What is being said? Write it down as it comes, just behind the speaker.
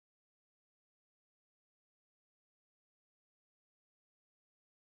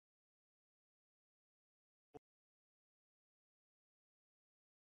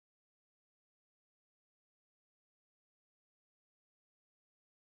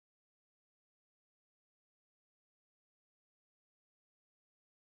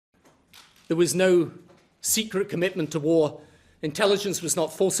There was no secret commitment to war, intelligence was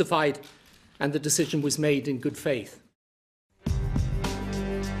not falsified, and the decision was made in good faith.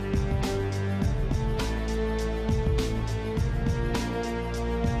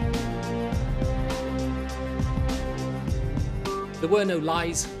 There were no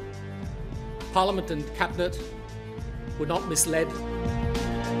lies. Parliament and Cabinet were not misled.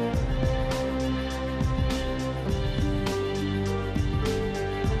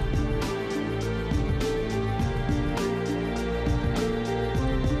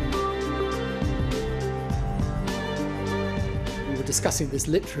 We were discussing this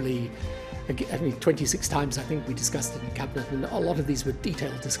literally, 26 times I think we discussed it in Cabinet, and a lot of these were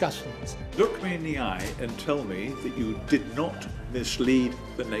detailed discussions. Look me in the eye and tell me that you did not mislead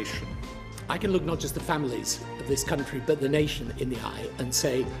the nation. I can look not just the families of this country, but the nation in the eye and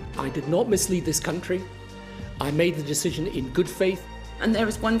say, I did not mislead this country. I made the decision in good faith. And there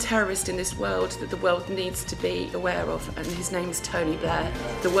is one terrorist in this world that the world needs to be aware of, and his name is Tony Blair,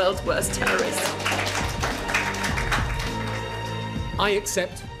 the world's worst terrorist. I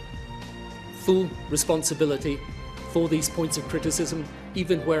accept full responsibility for these points of criticism,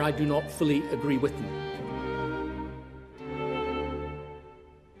 even where I do not fully agree with them.